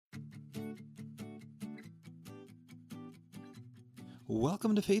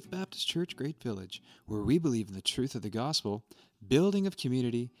Welcome to Faith Baptist Church Great Village, where we believe in the truth of the gospel, building of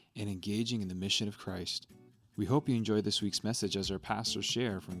community, and engaging in the mission of Christ. We hope you enjoy this week's message as our pastors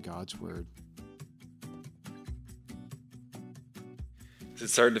share from God's Word. Is it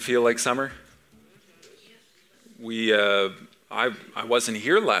starting to feel like summer? I wasn't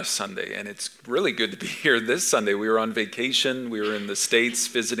here last Sunday, and it's really good to be here this Sunday. We were on vacation. We were in the States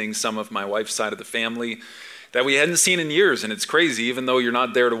visiting some of my wife's side of the family that we hadn't seen in years, and it's crazy. Even though you're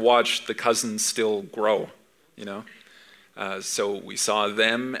not there to watch, the cousins still grow, you know? So we saw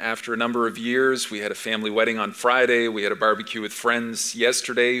them after a number of years. We had a family wedding on Friday. We had a barbecue with friends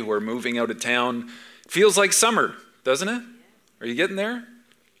yesterday who are moving out of town. It feels like summer, doesn't it? Are you getting there?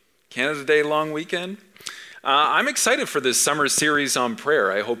 Canada Day long weekend. I'm excited for this summer series on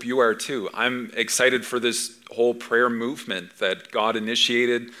prayer. I hope you are too. I'm excited for this whole prayer movement that God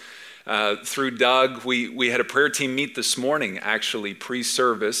initiated through Doug. We had a prayer team meet this morning, actually,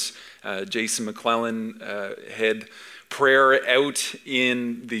 pre-service. Jason McClellan had prayer out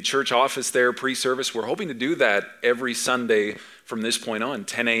in the church office there pre-service. We're hoping to do that every Sunday from this point on,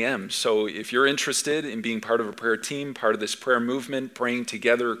 10 a.m. So if you're interested in being part of a prayer team, part of this prayer movement, praying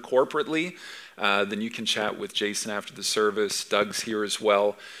together corporately, then you can chat with Jason after the service. Doug's here as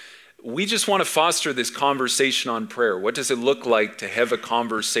well. We just want to foster this conversation on prayer. What does it look like to have a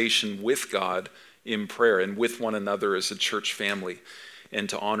conversation with God in prayer and with one another as a church family, and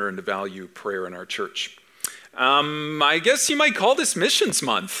to honor and to value prayer in our church? I guess you might call this Missions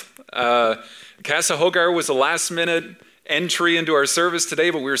Month. Casa Hogar was a last-minute entry into our service today,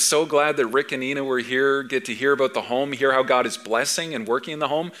 but we were so glad that Rick and Nina were here, get to hear about the home, hear how God is blessing and working in the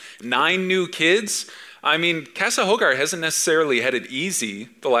home. 9 new kids. I mean, Casa Hogar hasn't necessarily had it easy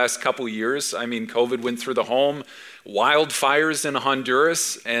the last couple years. I mean, COVID went through the home, wildfires in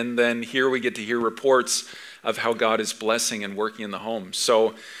Honduras, and then here we get to hear reports of how God is blessing and working in the home.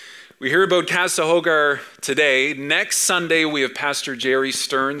 So we hear about Casa Hogar today. Next Sunday, we have Pastor Jerry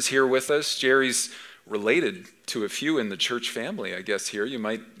Stearns here with us. Jerry's related to a few in the church family, I guess, here. You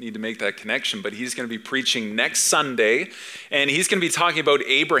might need to make that connection, but he's going to be preaching next Sunday, and he's going to be talking about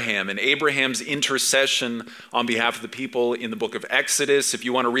Abraham and Abraham's intercession on behalf of the people in the book of Exodus. If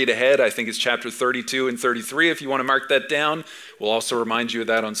you want to read ahead, I think it's chapter 32 and 33, if you want to mark that down. We'll also remind you of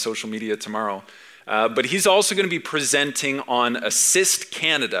that on social media tomorrow. But he's also going to be presenting on Assist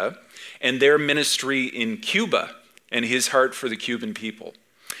Canada and their ministry in Cuba and his heart for the Cuban people.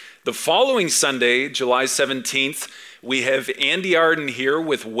 The following Sunday, July 17th, we have Andy Arden here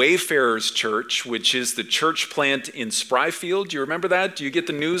with Wayfarers Church, which is the church plant in Spryfield. Do you remember that? Do you get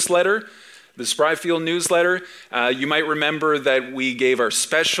the newsletter? The Spryfield newsletter? You might remember that we gave our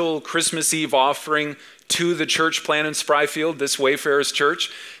special Christmas Eve offering to the church plant in Spryfield, this Wayfarers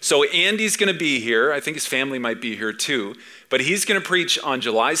Church. So Andy's going to be here. I think his family might be here too. But he's going to preach on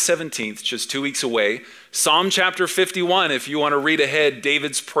July 17th, just 2 weeks away, Psalm chapter 51, if you want to read ahead,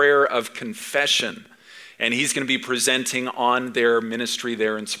 David's prayer of confession. And he's going to be presenting on their ministry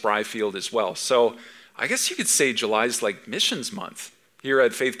there in Spryfield as well. So I guess you could say July's like Missions Month here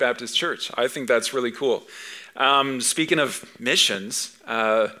at Faith Baptist Church. I think that's really cool. Speaking of missions,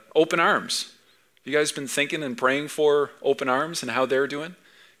 Open Arms. You guys been thinking and praying for Open Arms and how they're doing?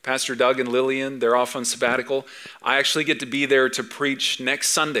 Pastor Doug and Lillian, they're off on sabbatical. I actually get to be there to preach next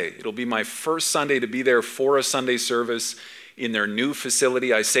Sunday. It'll be my first Sunday to be there for a Sunday service in their new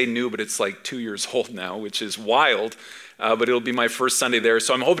facility. I say new, but it's like 2 years old now, which is wild. But it'll be my first Sunday there.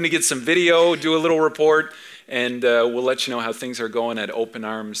 So I'm hoping to get some video, do a little report, and we'll let you know how things are going at Open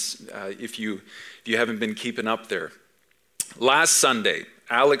Arms if you haven't been keeping up there. Last Sunday,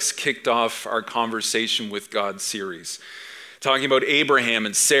 Alex kicked off our Conversation with God series, talking about Abraham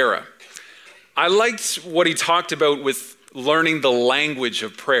and Sarah. I liked what he talked about with learning the language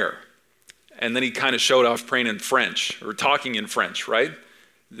of prayer. And then he kind of showed off praying in French, or talking in French, right?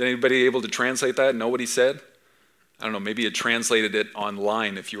 Is anybody able to translate that, know what he said? I don't know, maybe it translated it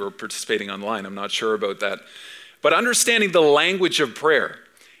online if you were participating online. I'm not sure about that. But understanding the language of prayer.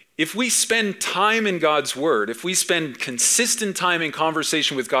 If we spend time in God's Word, if we spend consistent time in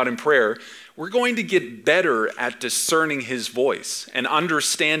conversation with God in prayer, we're going to get better at discerning His voice and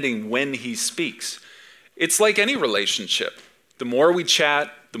understanding when He speaks. It's like any relationship. The more we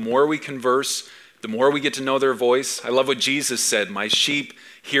chat, the more we converse, the more we get to know their voice. I love what Jesus said, "My sheep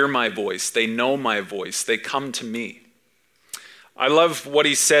hear my voice. They know my voice. They come to me." I love what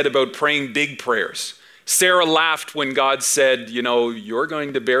he said about praying big prayers. Sarah laughed when God said, you know, you're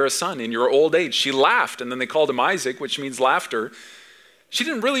going to bear a son in your old age. She laughed, and then they called him Isaac, which means laughter. She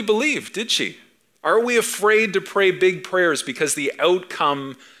didn't really believe, did she? Are we afraid to pray big prayers because the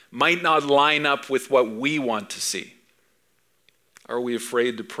outcome might not line up with what we want to see? Are we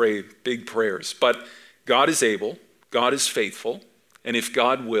afraid to pray big prayers? But God is able, God is faithful, and if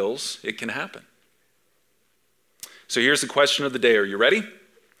God wills, it can happen. So here's the question of the day. Are you ready?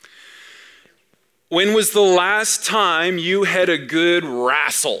 When was the last time you had a good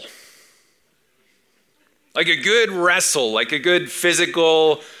wrestle? Like a good wrestle, like a good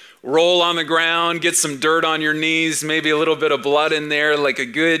physical roll on the ground, get some dirt on your knees, maybe a little bit of blood in there, like a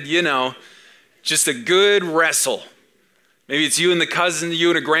good, just a good wrestle. Maybe it's you and the cousin, you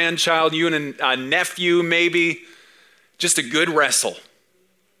and a grandchild, you and a nephew, maybe. Just a good wrestle.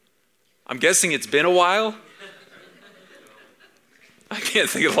 I'm guessing it's been a while. I can't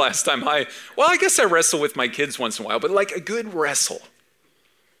think of the last time I guess I wrestle with my kids once in a while, but like a good wrestle.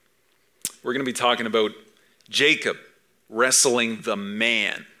 We're going to be talking about Jacob wrestling the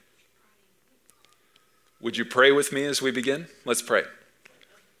man. Would you pray with me as we begin? Let's pray.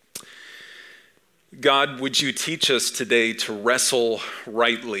 God, would you teach us today to wrestle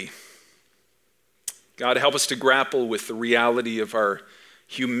rightly? God, help us to grapple with the reality of our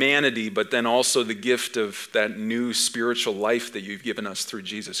humanity, but then also the gift of that new spiritual life that you've given us through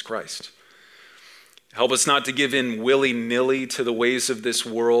Jesus Christ. Help us not to give in willy-nilly to the ways of this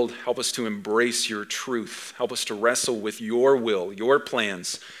world. Help us to embrace your truth. Help us to wrestle with your will, your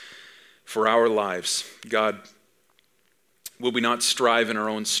plans for our lives. God, would we not strive in our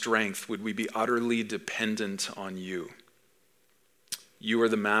own strength? Would we be utterly dependent on you? You are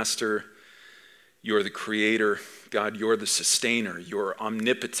the master. You are the creator. God, you're the sustainer. You're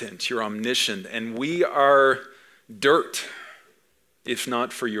omnipotent. You're omniscient. And we are dirt, if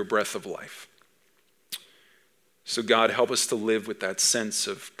not for your breath of life. So God, help us to live with that sense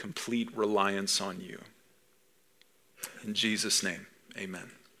of complete reliance on you. In Jesus' name,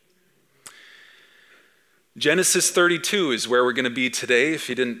 amen. Genesis 32 is where we're going to be today. If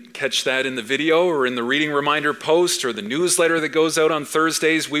you didn't catch that in the video or in the reading reminder post or the newsletter that goes out on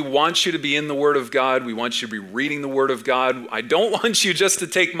Thursdays, we want you to be in the Word of God. We want you to be reading the Word of God. I don't want you just to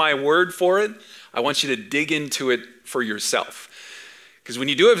take my word for it. I want you to dig into it for yourself. Because when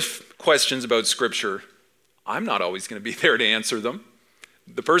you do have questions about Scripture, I'm not always going to be there to answer them.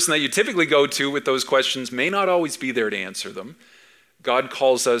 The person that you typically go to with those questions may not always be there to answer them. God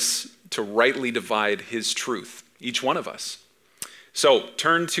calls us to rightly divide his truth, each one of us. So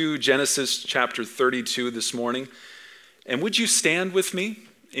turn to Genesis chapter 32 this morning. And would you stand with me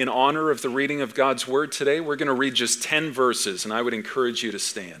in honor of the reading of God's word today? We're going to read just 10 verses, and I would encourage you to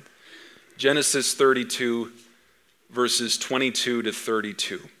stand. Genesis 32, verses 22 to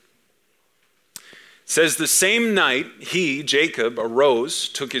 32. It says, the same night he, Jacob, arose,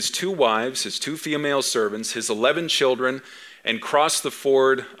 took his 2 wives, his 2 female servants, his 11 children, and crossed the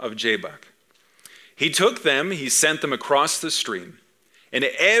ford of Jabbok. He took them, he sent them across the stream, and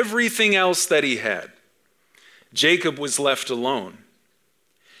everything else that he had. Jacob was left alone.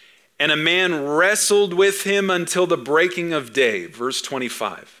 And a man wrestled with him until the breaking of day. Verse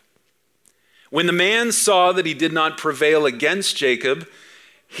 25. When the man saw that he did not prevail against Jacob,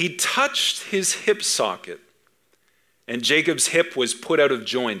 he touched his hip socket, and Jacob's hip was put out of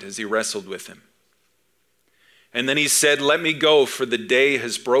joint as he wrestled with him. And then he said, let me go, for the day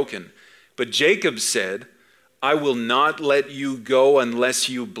has broken. But Jacob said, I will not let you go unless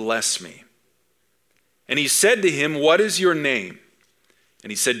you bless me. And he said to him, what is your name? And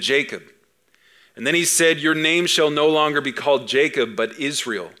he said, Jacob. And then he said, your name shall no longer be called Jacob, but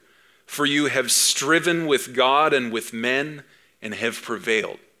Israel, for you have striven with God and with men and have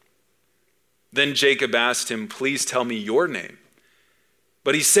prevailed. Then Jacob asked him, please tell me your name.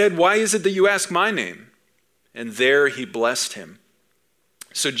 But he said, why is it that you ask my name? And there he blessed him.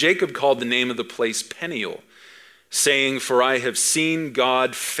 So Jacob called the name of the place Peniel, saying, for I have seen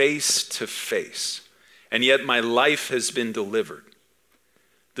God face to face, and yet my life has been delivered.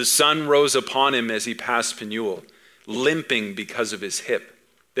 The sun rose upon him as he passed Peniel, limping because of his hip.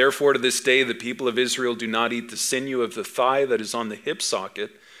 Therefore to this day the people of Israel do not eat the sinew of the thigh that is on the hip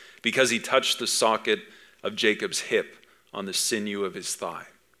socket, because he touched the socket of Jacob's hip on the sinew of his thigh.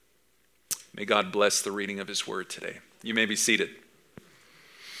 May God bless the reading of his word today. You may be seated.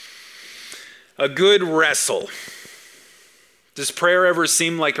 A good wrestle. Does prayer ever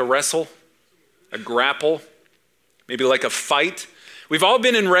seem like a wrestle? A grapple? Maybe like a fight? We've all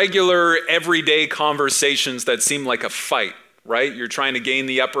been in regular, everyday conversations that seem like a fight, right? You're trying to gain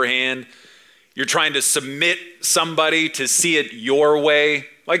the upper hand. You're trying to submit somebody to see it your way.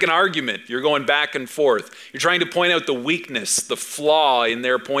 Like an argument, you're going back and forth. You're trying to point out the weakness, the flaw in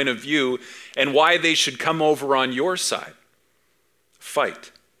their point of view, and why they should come over on your side.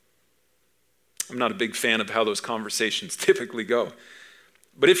 Fight. I'm not a big fan of how those conversations typically go.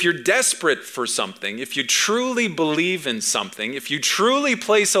 But if you're desperate for something, if you truly believe in something, if you truly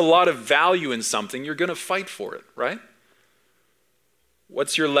place a lot of value in something, you're going to fight for it, right?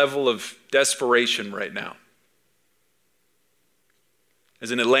 What's your level of desperation right now?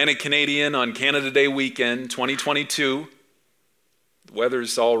 As an Atlantic Canadian on Canada Day weekend, 2022, the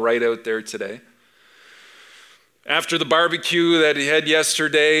weather's all right out there today. After the barbecue that he had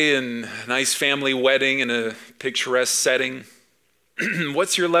yesterday and a nice family wedding in a picturesque setting,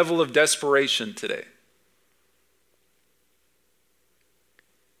 what's your level of desperation today?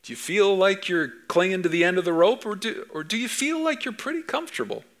 Do you feel like you're clinging to the end of the rope, or do you feel like you're pretty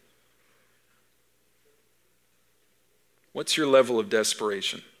comfortable? What's your level of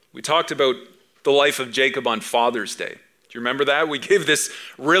desperation? We talked about the life of Jacob on Father's Day. Do you remember that? We gave this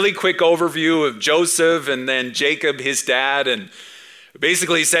really quick overview of Joseph and then Jacob, his dad, and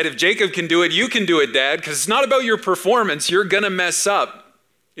basically said, if Jacob can do it, you can do it, Dad, because it's not about your performance. You're going to mess up.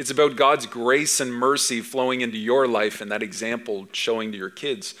 It's about God's grace and mercy flowing into your life and that example showing to your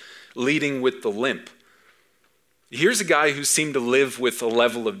kids, leading with the limp. Here's a guy who seemed to live with a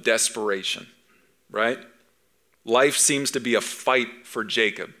level of desperation, right? Life seems to be a fight for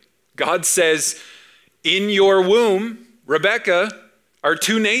Jacob. God says, in your womb, Rebekah, are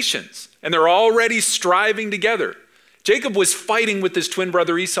two nations, and they're already striving together. Jacob was fighting with his twin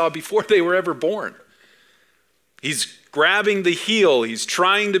brother Esau before they were ever born. He's grabbing the heel. He's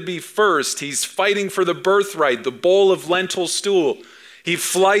trying to be first. He's fighting for the birthright, the bowl of lentil stool. He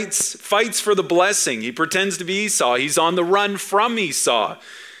fights for the blessing. He pretends to be Esau. He's on the run from Esau.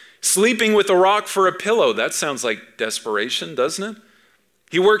 Sleeping with a rock for a pillow. That sounds like desperation, doesn't it?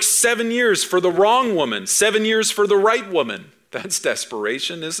 He works 7 years for the wrong woman, 7 years for the right woman. That's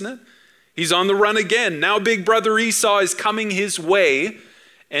desperation, isn't it? He's on the run again. Now big brother Esau is coming his way,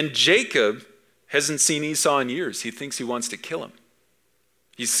 and Jacob hasn't seen Esau in years. He thinks he wants to kill him.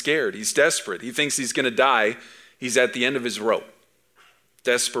 He's scared. He's desperate. He thinks he's going to die. He's at the end of his rope.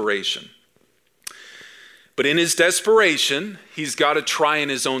 Desperation. But in his desperation, he's got to try in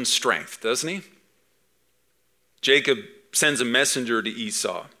his own strength, doesn't he? Jacob sends a messenger to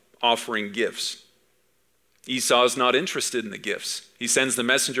Esau offering gifts. Esau's not interested in the gifts. He sends the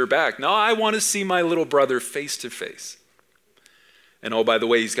messenger back. No, I want to see my little brother face to face. And oh, by the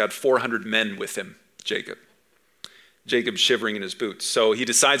way, he's got 400 men with him, Jacob. Jacob's shivering in his boots. So he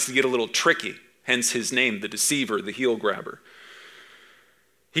decides to get a little tricky, hence his name, the deceiver, the heel grabber.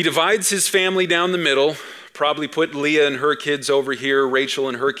 He divides his family down the middle, probably put Leah and her kids over here, Rachel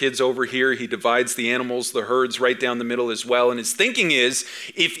and her kids over here. He divides the animals, the herds right down the middle as well. And his thinking is,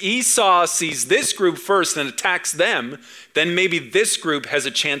 if Esau sees this group first and attacks them, then maybe this group has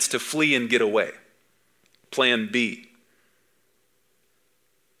a chance to flee and get away. Plan B.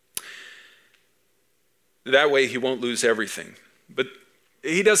 That way he won't lose everything. But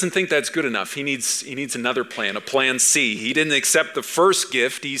he doesn't think that's good enough. He needs another plan, a plan C. He didn't accept the first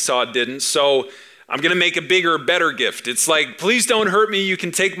gift, Esau didn't, so I'm going to make a bigger, better gift. It's like, please don't hurt me. You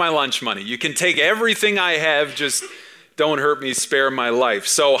can take my lunch money. You can take everything I have. Just don't hurt me. Spare my life.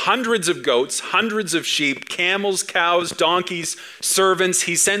 So hundreds of goats, hundreds of sheep, camels, cows, donkeys, servants.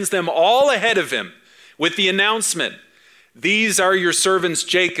 He sends them all ahead of him with the announcement, these are your servants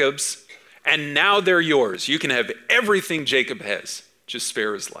Jacob's, and now they're yours. You can have everything Jacob has. Just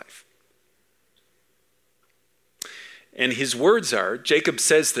spare his life. And his words are, Jacob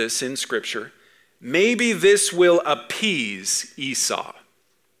says this in Scripture, maybe this will appease Esau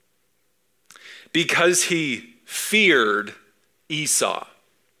because he feared Esau.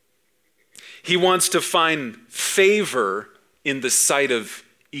 He wants to find favor in the sight of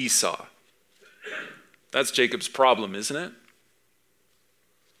Esau. That's Jacob's problem, isn't it?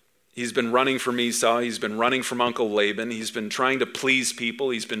 He's been running from Esau. He's been running from Uncle Laban. He's been trying to please people.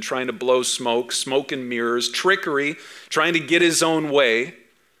 He's been trying to blow smoke, smoke and mirrors, trickery, trying to get his own way.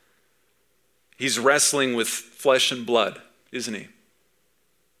 He's wrestling with flesh and blood, isn't he?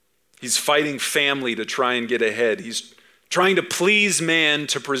 He's fighting family to try and get ahead. He's trying to please man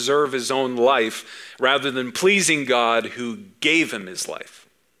to preserve his own life rather than pleasing God who gave him his life.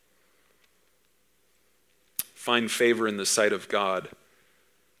 Find favor in the sight of God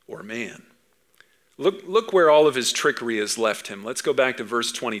or man. Look where all of his trickery has left him. Let's go back to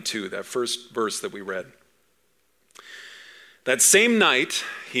verse 22, that first verse that we read. That same night,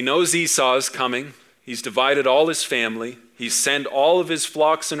 he knows Esau is coming. He's divided all his family. He's sent all of his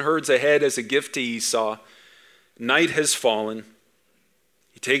flocks and herds ahead as a gift to Esau. Night has fallen.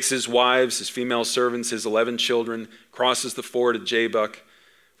 He takes his wives, his female servants, his 11 children, crosses the ford at Jabbok.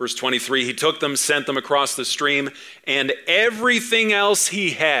 Verse 23, he took them, sent them across the stream, and everything else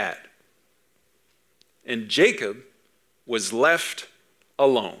he had. And Jacob was left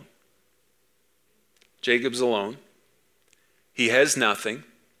alone. Jacob's alone. He has nothing.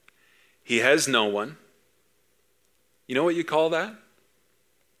 He has no one. You know what you call that?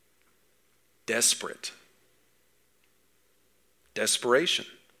 Desperate. Desperation.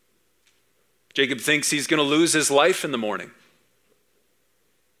 Jacob thinks he's going to lose his life in the morning.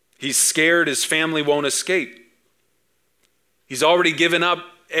 He's scared his family won't escape. He's already given up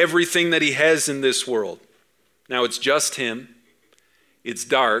everything that he has in this world. Now it's just him. It's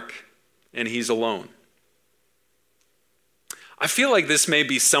dark, and he's alone. I feel like this may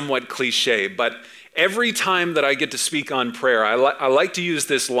be somewhat cliche, but every time that I get to speak on prayer, I like to use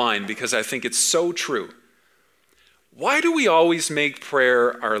this line because I think it's so true. Why do we always make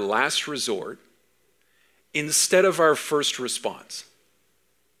prayer our last resort instead of our first response?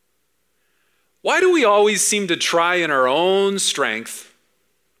 Why do we always seem to try in our own strength,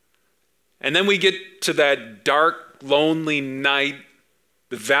 and then we get to that dark, lonely night,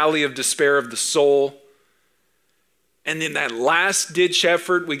 the valley of despair of the soul, and in that last-ditch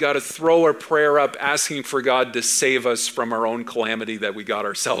effort, we got to throw our prayer up asking for God to save us from our own calamity that we got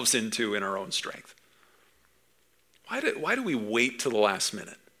ourselves into in our own strength? Why do we wait till the last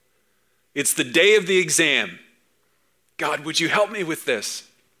minute? It's the day of the exam. God, would you help me with this?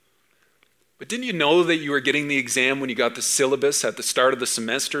 But didn't you know that you were getting the exam when you got the syllabus at the start of the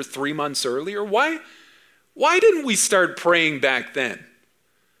semester 3 months earlier? Why didn't we start praying back then?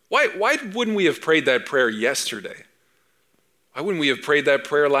 Why wouldn't we have prayed that prayer yesterday? Why wouldn't we have prayed that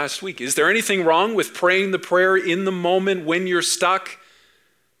prayer last week? Is there anything wrong with praying the prayer in the moment when you're stuck?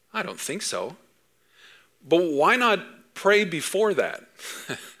 I don't think so. But why not pray before that?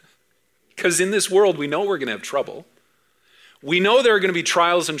 Because in this world, we know we're going to have trouble. We know there are going to be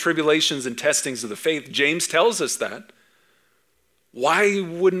trials and tribulations and testings of the faith. James tells us that. Why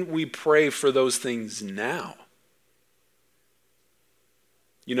wouldn't we pray for those things now?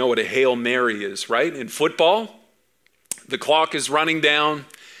 You know what a Hail Mary is, right? In football, the clock is running down.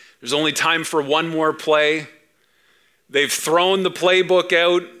 There's only time for one more play. They've thrown the playbook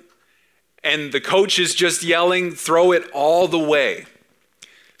out, and the coach is just yelling, throw it all the way.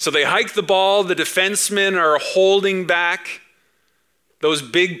 So they hike the ball. The defensemen are holding back. Those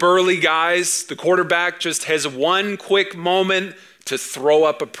big burly guys, the quarterback just has one quick moment to throw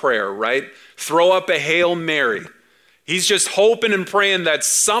up a prayer, right? Throw up a Hail Mary. He's just hoping and praying that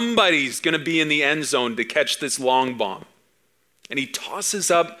somebody's going to be in the end zone to catch this long bomb. And he tosses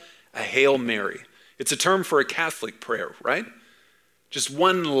up a Hail Mary. It's a term for a Catholic prayer, right? Just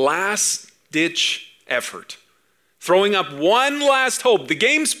one last-ditch effort. Throwing up one last hope. The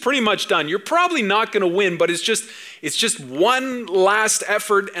game's pretty much done. You're probably not going to win, but it's just one last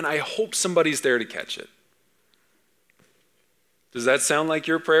effort, and I hope somebody's there to catch it. Does that sound like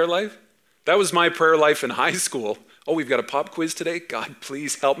your prayer life? That was my prayer life in high school. Oh, we've got a pop quiz today? God,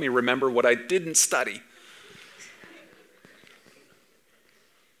 please help me remember what I didn't study.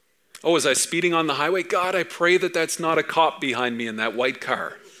 Oh, was I speeding on the highway? God, I pray that that's not a cop behind me in that white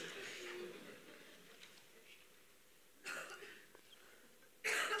car.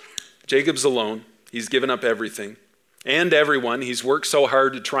 Jacob's alone. He's given up everything and everyone. He's worked so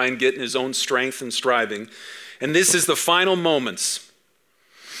hard to try and get in his own strength and striving. And this is the final moments.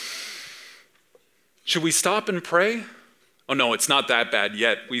 Should we stop and pray? Oh no, it's not that bad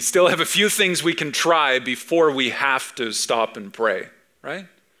yet. We still have a few things we can try before we have to stop and pray, right?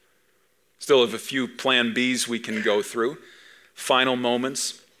 Still have a few plan Bs we can go through. Final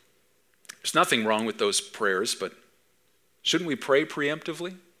moments. There's nothing wrong with those prayers, but shouldn't we pray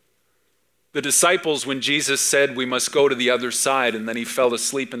preemptively? The disciples, when Jesus said we must go to the other side and then he fell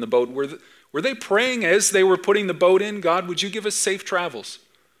asleep in the boat, were they praying as they were putting the boat in? God, would you give us safe travels?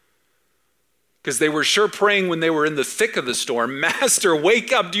 Because they were sure praying when they were in the thick of the storm. Master,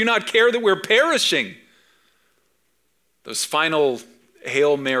 wake up. Do you not care that we're perishing? Those final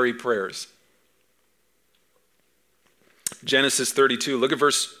Hail Mary prayers. Genesis 32, look at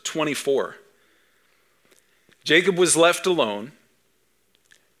verse 24. Jacob was left alone,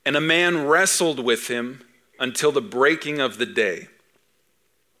 and a man wrestled with him until the breaking of the day.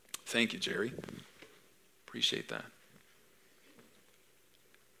 Thank you, Jerry. Appreciate that.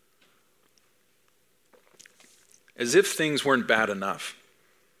 As if things weren't bad enough.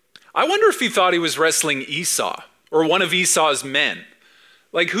 I wonder if he thought he was wrestling Esau or one of Esau's men.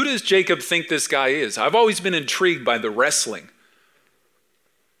 Like, who does Jacob think this guy is? I've always been intrigued by the wrestling.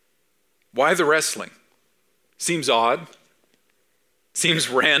 Why the wrestling? Seems odd. Seems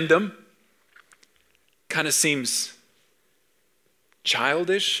random. Kind of seems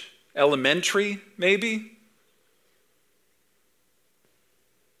childish, elementary, maybe.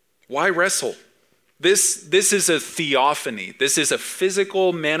 Why wrestle? This is a theophany. This is a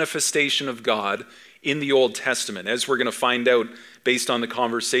physical manifestation of God in the Old Testament, as we're going to find out based on the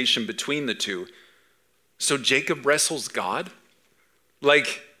conversation between the two. So Jacob wrestles God?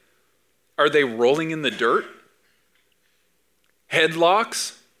 Like, are they rolling in the dirt?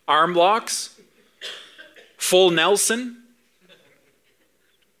 Headlocks? Arm locks? Full Nelson?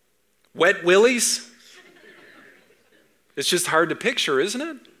 Wet willies? It's just hard to picture, isn't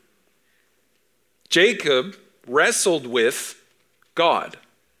it? Jacob wrestled with God.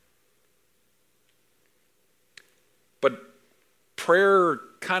 But prayer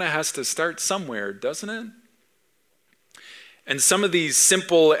kind of has to start somewhere, doesn't it? And some of these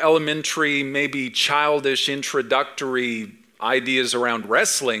simple, elementary, maybe childish, introductory ideas around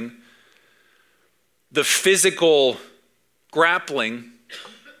wrestling, the physical grappling,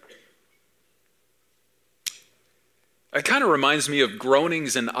 it kind of reminds me of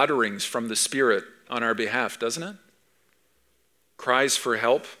groanings and utterings from the Spirit on our behalf, doesn't it? Cries for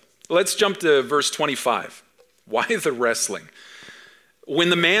help. Let's jump to verse 25. Why the wrestling? When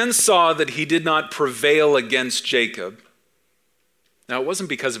the man saw that he did not prevail against Jacob, now it wasn't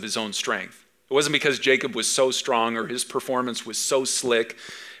because of his own strength. It wasn't because Jacob was so strong or his performance was so slick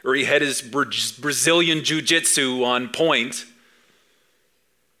or he had his Brazilian jiu-jitsu on point.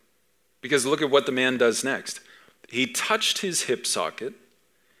 Because look at what the man does next. He touched his hip socket,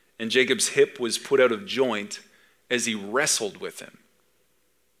 and Jacob's hip was put out of joint as he wrestled with him.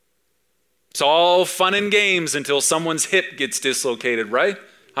 It's all fun and games until someone's hip gets dislocated, right?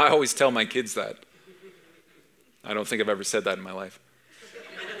 I always tell my kids that. I don't think I've ever said that in my life.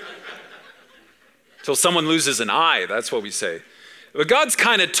 Till someone loses an eye, that's what we say. But God's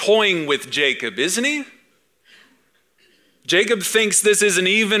kind of toying with Jacob, isn't he? Jacob thinks this is an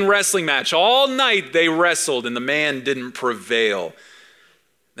even wrestling match. All night they wrestled and the man didn't prevail.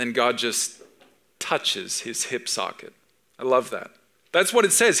 Then God just touches his hip socket. I love that. That's what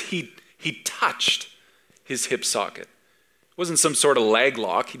it says. He touched his hip socket. It wasn't some sort of leg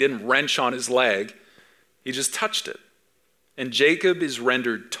lock. He didn't wrench on his leg. He just touched it. And Jacob is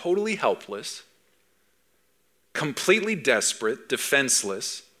rendered totally helpless, completely desperate,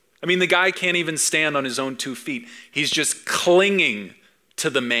 defenseless. I mean, the guy can't even stand on his own 2 feet. He's just clinging to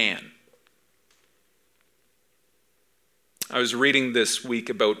the man. I was reading this week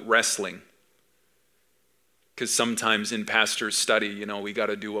about wrestling, because sometimes in pastor's study, we got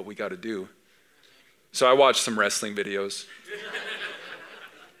to do what we got to do. So I watched some wrestling videos.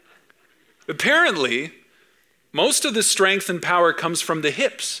 Apparently, most of the strength and power comes from the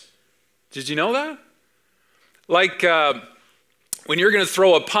hips. Did you know that? Like when you're going to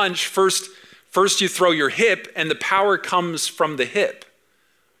throw a punch, first you throw your hip and the power comes from the hip.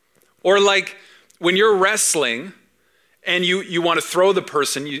 Or like when you're wrestling and you want to throw the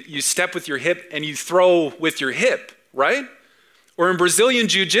person, you step with your hip and you throw with your hip, right? Or in Brazilian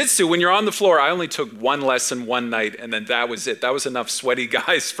jiu-jitsu, when you're on the floor, I only took one lesson one night and then that was it. That was enough sweaty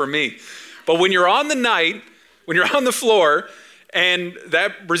guys for me. But when you're on the floor, and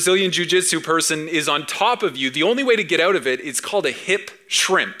that Brazilian jiu-jitsu person is on top of you, the only way to get out of it is called a hip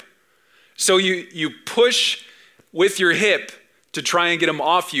shrimp. So you push with your hip to try and get them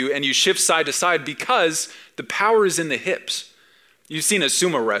off you, and you shift side to side because the power is in the hips. You've seen a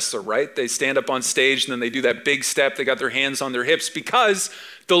sumo wrestler, right? They stand up on stage and then they do that big step. They got their hands on their hips because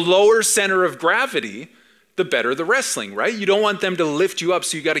the lower center of gravity, the better the wrestling, right? You don't want them to lift you up,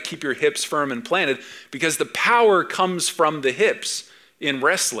 so you got to keep your hips firm and planted because the power comes from the hips in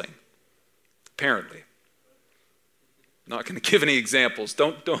wrestling, apparently. I'm not going to give any examples.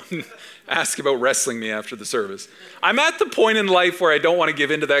 Don't ask about wrestling me after the service. I'm at the point in life where I don't want to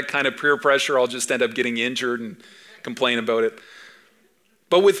give into that kind of peer pressure. I'll just end up getting injured and complain about it.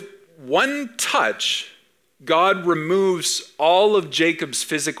 But with one touch, God removes all of Jacob's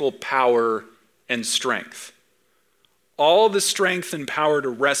physical power and strength. All the strength and power to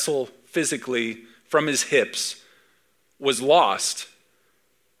wrestle physically from his hips was lost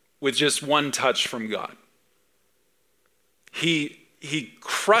with just one touch from God. He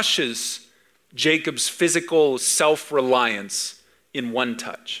crushes Jacob's physical self-reliance in one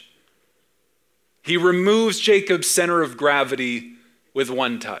touch. He removes Jacob's center of gravity with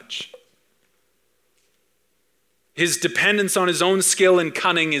one touch. His dependence on his own skill and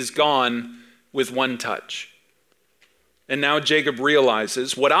cunning is gone with one touch. And now Jacob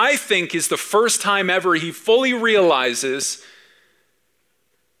realizes, what I think is the first time ever he fully realizes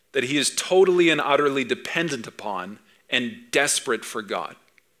that he is totally and utterly dependent upon and desperate for God.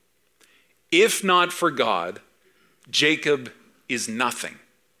 If not for God, Jacob is nothing.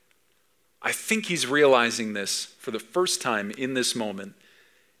 I think he's realizing this for the first time in this moment,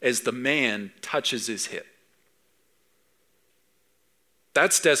 as the man touches his hip.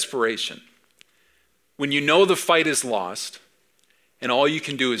 That's desperation. When you know the fight is lost and all you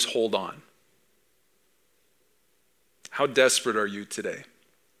can do is hold on. How desperate are you today?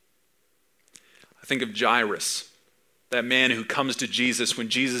 I think of Jairus, that man who comes to Jesus when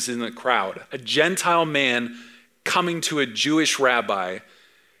Jesus is in the crowd, a Gentile man coming to a Jewish rabbi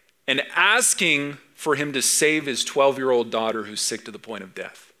and asking for him to save his 12-year-old daughter who's sick to the point of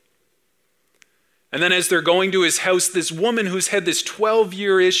death. And then as they're going to his house, this woman who's had this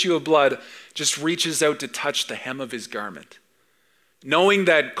 12-year issue of blood just reaches out to touch the hem of his garment, knowing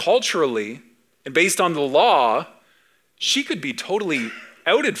that culturally and based on the law, she could be totally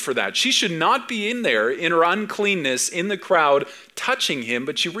outed for that. She should not be in there in her uncleanness in the crowd touching him,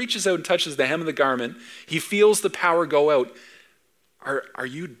 but she reaches out and touches the hem of the garment. He feels the power go out. Are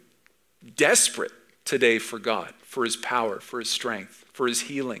you desperate today for God, for his power, for his strength, for his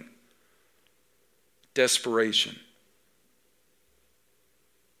healing? Desperation.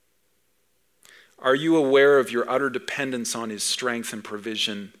 Are you aware of your utter dependence on his strength and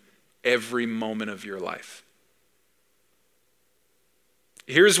provision every moment of your life?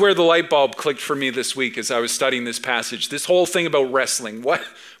 Here's where the light bulb clicked for me this week as I was studying this passage. This whole thing about wrestling.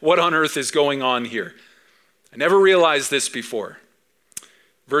 What on earth is going on here? I never realized this before.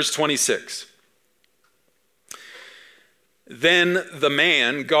 Verse 26. Then the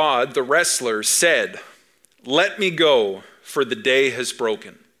man, God, the wrestler, said, "Let me go, for the day has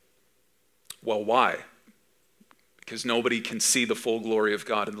broken." Well, why? Because nobody can see the full glory of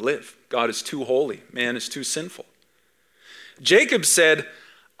God and live. God is too holy. Man is too sinful. Jacob said,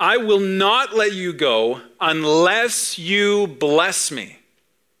 "I will not let you go unless you bless me."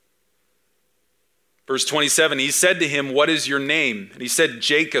 Verse 27, he said to him, "What is your name?" And he said,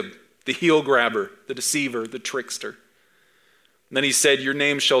 "Jacob, the heel grabber, the deceiver, the trickster." And then he said, "Your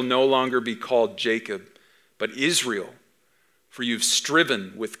name shall no longer be called Jacob, but Israel, for you've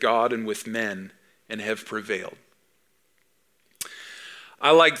striven with God and with men and have prevailed." I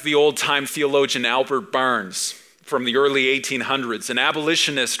like the old-time theologian Albert Barnes from the early 1800s, an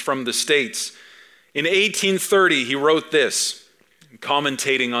abolitionist from the States. In 1830, he wrote this,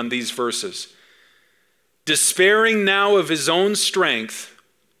 commentating on these verses. "Despairing now of his own strength,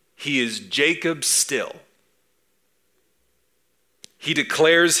 he is Jacob still. He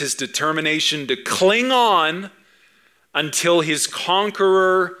declares his determination to cling on until his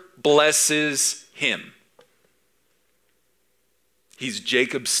conqueror blesses him." He's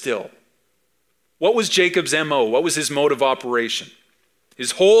Jacob still. What was Jacob's MO? What was his mode of operation?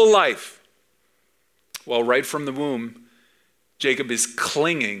 His whole life. Well, right from the womb, Jacob is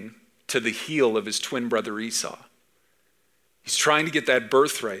clinging to the heel of his twin brother Esau. He's trying to get that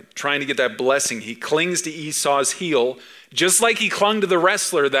birthright, trying to get that blessing. He clings to Esau's heel, just like he clung to the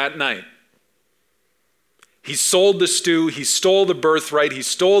wrestler that night. He sold the stew, he stole the birthright, he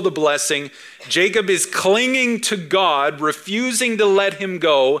stole the blessing. Jacob is clinging to God, refusing to let him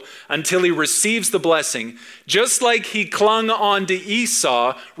go until he receives the blessing, just like he clung on to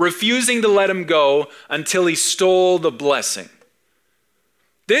Esau, refusing to let him go until he stole the blessing.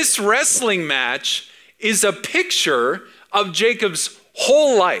 This wrestling match is a picture of Jacob's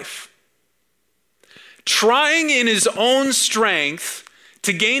whole life, trying in his own strength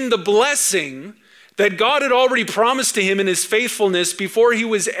to gain the blessing that God had already promised to him in his faithfulness before he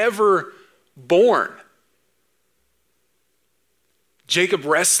was ever born. Jacob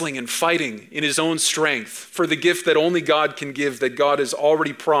wrestling and fighting in his own strength for the gift that only God can give, that God has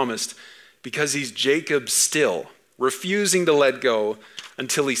already promised, because he's Jacob still, refusing to let go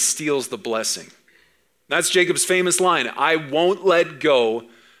until he steals the blessing. That's Jacob's famous line, "I won't let go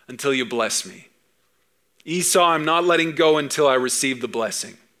until you bless me." Esau, I'm not letting go until I receive the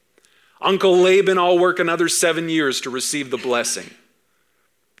blessing. Uncle Laban, I'll work another 7 years to receive the blessing.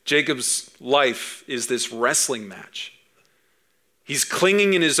 Jacob's life is this wrestling match. He's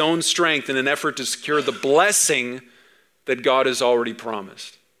clinging in his own strength in an effort to secure the blessing that God has already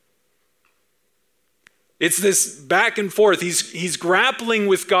promised. It's this back and forth. He's grappling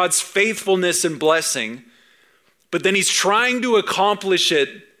with God's faithfulness and blessing, but then he's trying to accomplish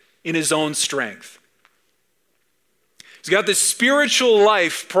it in his own strength. He's got this spiritual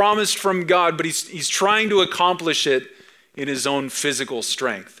life promised from God, but he's trying to accomplish it in his own physical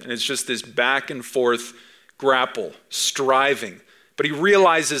strength. And it's just this back and forth grapple, striving. But he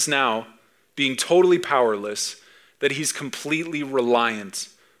realizes now, being totally powerless, that he's completely reliant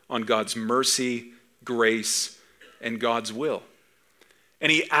on God's mercy, grace, and God's will.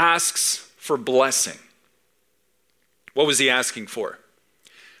 And he asks for blessing. What was he asking for?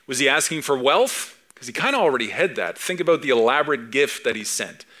 Was he asking for wealth? Because he kind of already had that. Think about the elaborate gift that he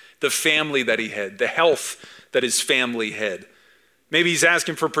sent. the family that he had, the health that his family had. Maybe he's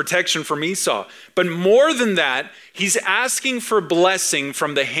asking for protection from Esau. But more than that, he's asking for blessing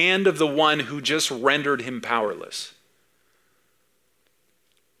from the hand of the one who just rendered him powerless.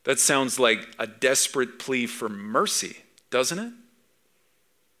 That sounds like a desperate plea for mercy, doesn't it?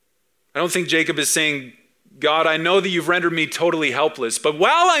 I don't think Jacob is saying, God, I know that you've rendered me totally helpless, but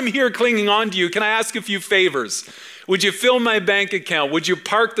while I'm here clinging on to you, can I ask a few favors? Would you fill my bank account? Would you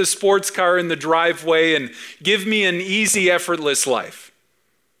park the sports car in the driveway and give me an easy, effortless life?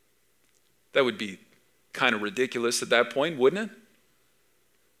 That would be kind of ridiculous at that point, wouldn't it?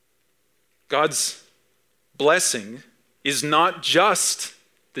 God's blessing is not just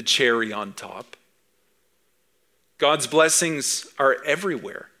the cherry on top. God's blessings are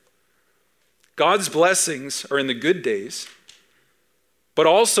everywhere. God's blessings are in the good days, but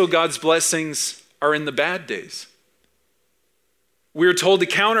also God's blessings are in the bad days. We are told to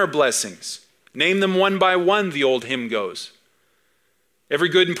count our blessings. Name them one by one, the old hymn goes. Every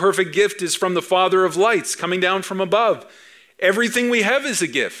good and perfect gift is from the Father of lights, coming down from above. Everything we have is a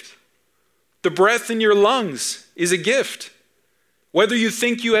gift. The breath in your lungs is a gift. Whether you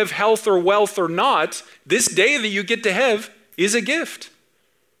think you have health or wealth or not, this day that you get to have is a gift.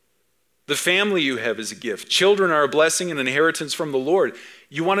 The family you have is a gift. Children are a blessing and inheritance from the Lord.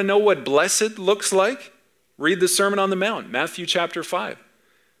 You want to know what blessed looks like? Read the Sermon on the Mount, Matthew chapter 5.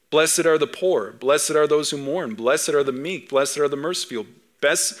 Blessed are the poor. Blessed are those who mourn. Blessed are the meek. Blessed are the merciful.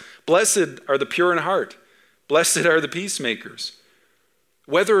 Blessed are the pure in heart. Blessed are the peacemakers.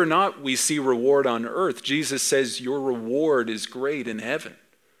 Whether or not we see reward on earth, Jesus says your reward is great in heaven.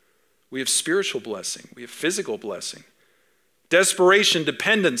 We have spiritual blessing. We have physical blessing. Desperation,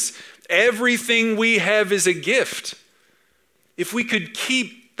 dependence, everything we have is a gift. If we could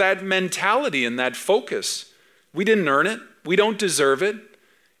keep that mentality and that focus, we didn't earn it. We don't deserve it.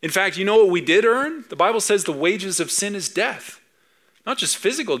 In fact, you know what we did earn? The Bible says the wages of sin is death. Not just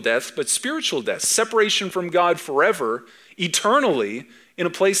physical death, but spiritual death. Separation from God forever, eternally, in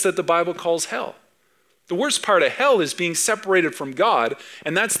a place that the Bible calls hell. The worst part of hell is being separated from God,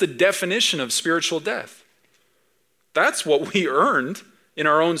 and that's the definition of spiritual death. That's what we earned in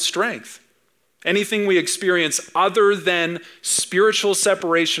our own strength. Anything we experience other than spiritual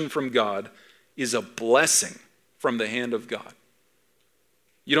separation from God is a blessing from the hand of God.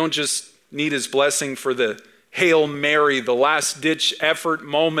 You don't just need his blessing for the Hail Mary, the last-ditch effort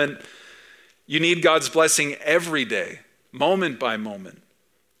moment. You need God's blessing every day, moment by moment.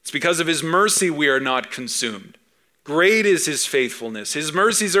 It's because of his mercy we are not consumed. Great is his faithfulness. His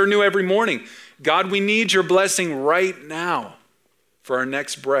mercies are new every morning. God, we need your blessing right now for our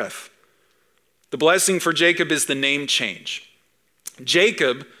next breath. The blessing for Jacob is the name change.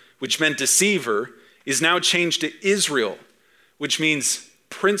 Jacob, which meant deceiver, is now changed to Israel, which means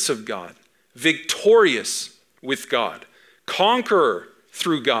prince of God, victorious with God, conqueror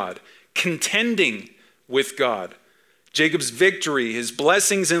through God, contending with God. Jacob's victory, his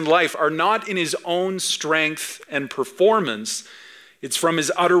blessings in life are not in his own strength and performance. It's from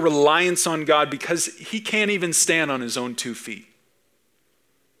his utter reliance on God because he can't even stand on his own 2 feet.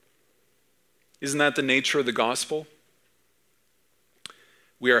 Isn't that the nature of the gospel?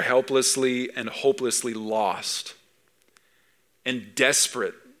 We are helplessly and hopelessly lost and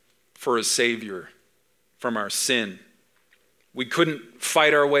desperate for a Savior from our sin. We couldn't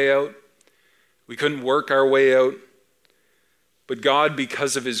fight our way out. We couldn't work our way out. But God,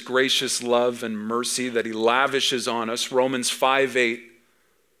 because of his gracious love and mercy that he lavishes on us, Romans 5:8,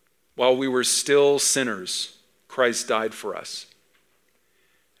 while we were still sinners, Christ died for us.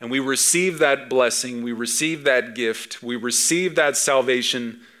 And we receive that blessing, we receive that gift, we receive that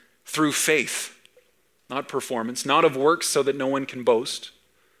salvation through faith, not performance, not of works so that no one can boast,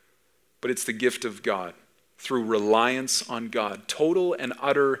 but it's the gift of God through reliance on God, total and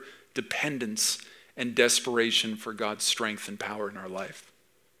utter dependence and desperation for God's strength and power in our life.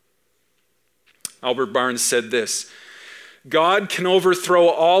 Albert Barnes said this, God can overthrow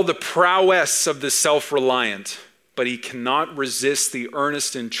all the prowess of the self-reliant, but he cannot resist the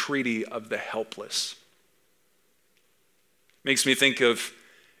earnest entreaty of the helpless. Makes me think of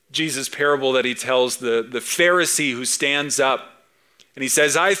Jesus' parable that he tells the Pharisee who stands up and he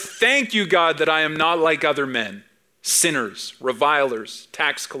says, I thank you, God, that I am not like other men, sinners, revilers,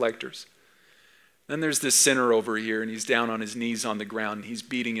 tax collectors. Then there's this sinner over here and he's down on his knees on the ground and he's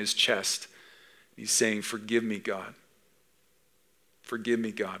beating his chest. He's saying, forgive me, God. Forgive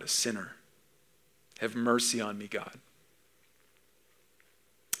me, God, a sinner. Have mercy on me, God.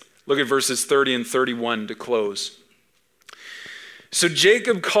 Look at verses 30 and 31 to close. So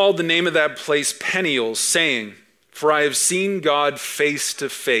Jacob called the name of that place Peniel, saying, For I have seen God face to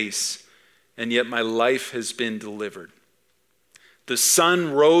face, and yet my life has been delivered. The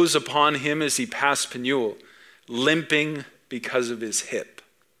sun rose upon him as he passed Penuel, limping because of his hip.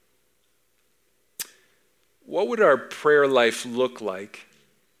 What would our prayer life look like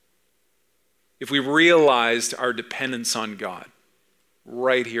if we realized our dependence on God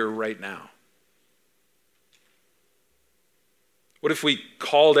right here, right now? What if we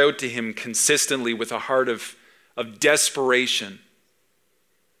called out to him consistently with a heart of desperation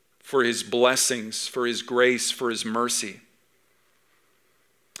for his blessings, for his grace, for his mercy?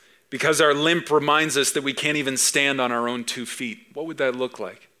 Because our limp reminds us that we can't even stand on our own 2 feet. What would that look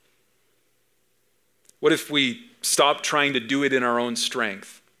like? What if we stopped trying to do it in our own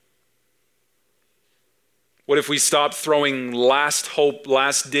strength? What if we stopped throwing last hope,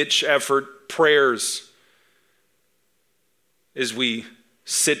 last ditch effort prayers as we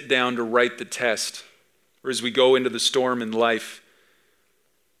sit down to write the test, or as we go into the storm in life?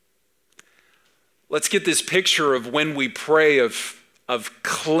 Let's get this picture of when we pray of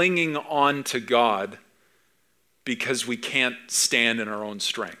clinging on to God because we can't stand in our own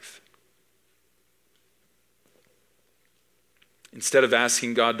strength. Instead of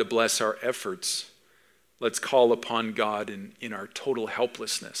asking God to bless our efforts, let's call upon God in our total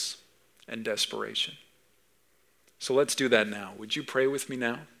helplessness and desperation. So let's do that now. Would you pray with me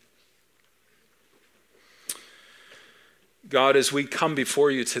now? God, as we come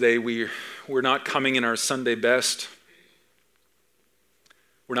before you today, we're not coming in our Sunday best.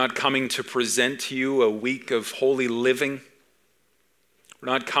 We're not coming to present to you a week of holy living.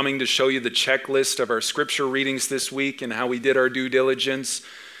 We're not coming to show you the checklist of our scripture readings this week and how we did our due diligence.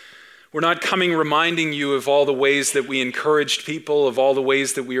 We're not coming reminding you of all the ways that we encouraged people, of all the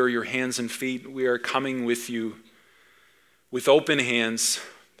ways that we are your hands and feet. We are coming with you with open hands,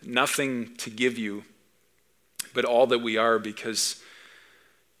 nothing to give you, but all that we are because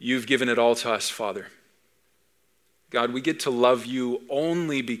you've given it all to us, Father. God, we get to love you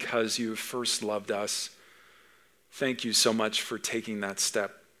only because you have first loved us. Thank you so much for taking that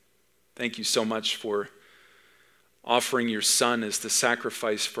step. Thank you so much for offering your Son as the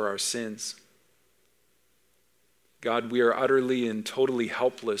sacrifice for our sins. God, we are utterly and totally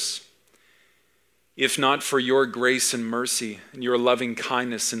helpless if not for your grace and mercy and your loving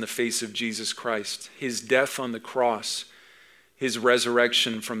kindness in the face of Jesus Christ, his death on the cross, his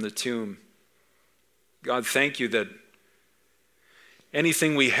resurrection from the tomb. God, thank you that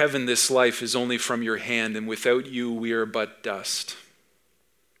anything we have in this life is only from your hand, and without you, we are but dust.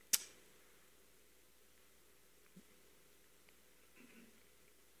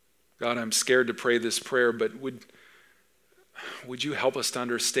 God, I'm scared to pray this prayer, but would you help us to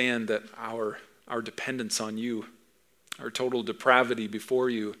understand that our dependence on you, our total depravity before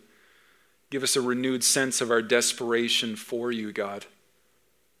you, give us a renewed sense of our desperation for you, God.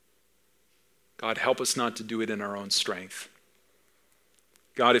 God, help us not to do it in our own strength.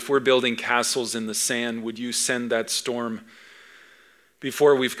 God, if we're building castles in the sand, would you send that storm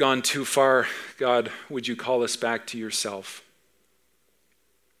before we've gone too far? God, would you call us back to yourself?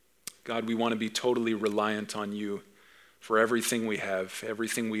 God, we want to be totally reliant on you for everything we have,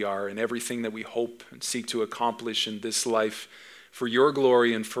 everything we are, and everything that we hope and seek to accomplish in this life for your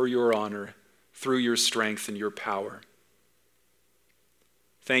glory and for your honor, through your strength and your power.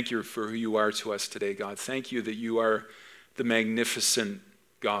 Thank you for who you are to us today, God. Thank you that you are the magnificent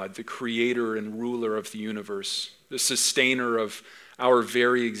God, the creator and ruler of the universe, the sustainer of our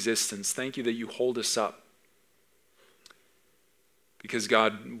very existence. Thank you that you hold us up. Because,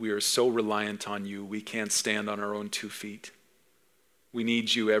 God, we are so reliant on you, we can't stand on our own 2 feet. We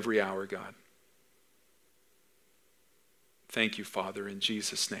need you every hour, God. Thank you, Father, in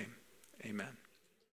Jesus' name. Amen.